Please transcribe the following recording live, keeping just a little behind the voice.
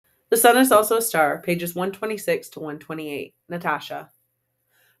The sun is also a star, pages 126 to 128. Natasha.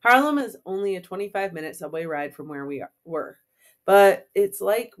 Harlem is only a 25-minute subway ride from where were, but it's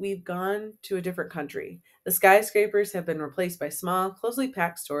like we've gone to a different country. The skyscrapers have been replaced by small, closely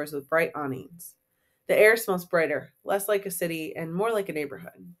packed stores with bright awnings. The air smells brighter, less like a city, and more like a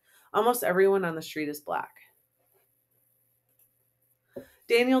neighborhood. Almost everyone on the street is black.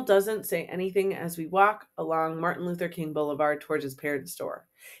 Daniel doesn't say anything as we walk along Martin Luther King Boulevard towards his parents' store.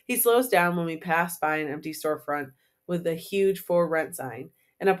 He slows down when we pass by an empty storefront with a huge for rent sign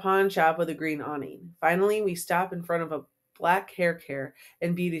and a pawn shop with a green awning. Finally, we stop in front of a black hair care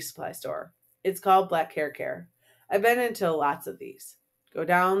and beauty supply store. It's called Black Hair Care. I've been into lots of these. Go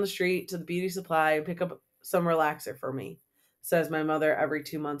down the street to the beauty supply and pick up some relaxer for me, says my mother every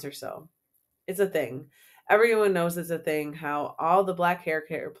 2 months or so. It's a thing. Everyone knows it's a thing how all the black hair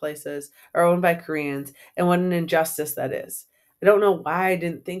care places are owned by Koreans and what an injustice that is. I don't know why I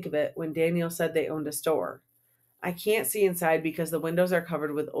didn't think of it when Daniel said they owned a store. I can't see inside because the windows are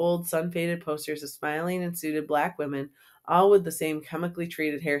covered with old, sun faded posters of smiling and suited black women, all with the same chemically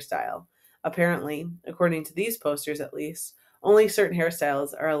treated hairstyle. Apparently, according to these posters at least, only certain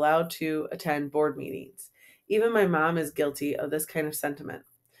hairstyles are allowed to attend board meetings. Even my mom is guilty of this kind of sentiment.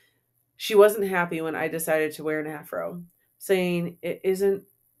 She wasn't happy when I decided to wear an afro, saying it isn't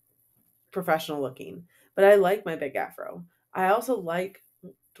professional looking, but I like my big afro. I also liked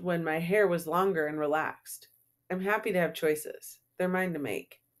when my hair was longer and relaxed. I'm happy to have choices. They're mine to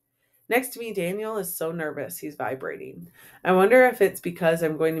make. Next to me, Daniel is so nervous he's vibrating. I wonder if it's because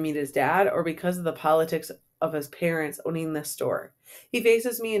I'm going to meet his dad or because of the politics of his parents owning this store. He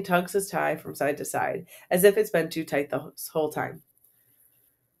faces me and tugs his tie from side to side, as if it's been too tight the whole time.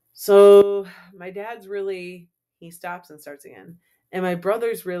 So my dad's really, he stops and starts again. And my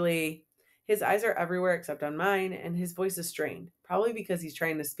brother's really, his eyes are everywhere except on mine, and his voice is strained, probably because he's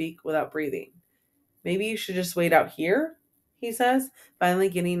trying to speak without breathing. Maybe you should just wait out here, he says, finally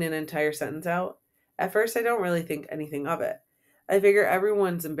getting an entire sentence out. At first, I don't really think anything of it. I figure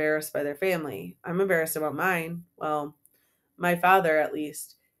everyone's embarrassed by their family. I'm embarrassed about mine. Well, my father, at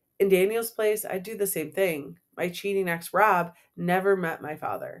least. In Daniel's place, I'd do the same thing. My cheating ex, Rob, never met my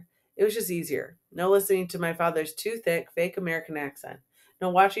father. It was just easier. No listening to my father's too thick, fake American accent. No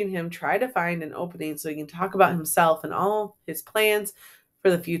watching him try to find an opening so he can talk about himself and all his plans for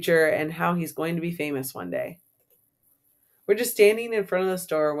the future and how he's going to be famous one day. We're just standing in front of the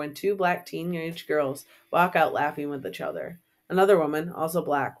store when two black teenage girls walk out laughing with each other. Another woman, also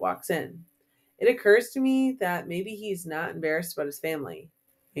black, walks in. It occurs to me that maybe he's not embarrassed about his family.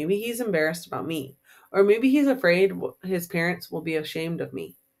 Maybe he's embarrassed about me. Or maybe he's afraid his parents will be ashamed of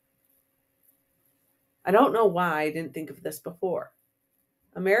me. I don't know why I didn't think of this before.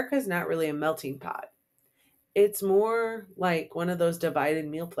 America is not really a melting pot. It's more like one of those divided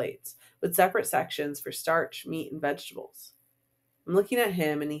meal plates with separate sections for starch, meat, and vegetables. I'm looking at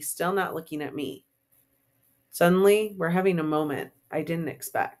him and he's still not looking at me. Suddenly, we're having a moment I didn't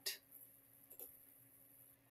expect.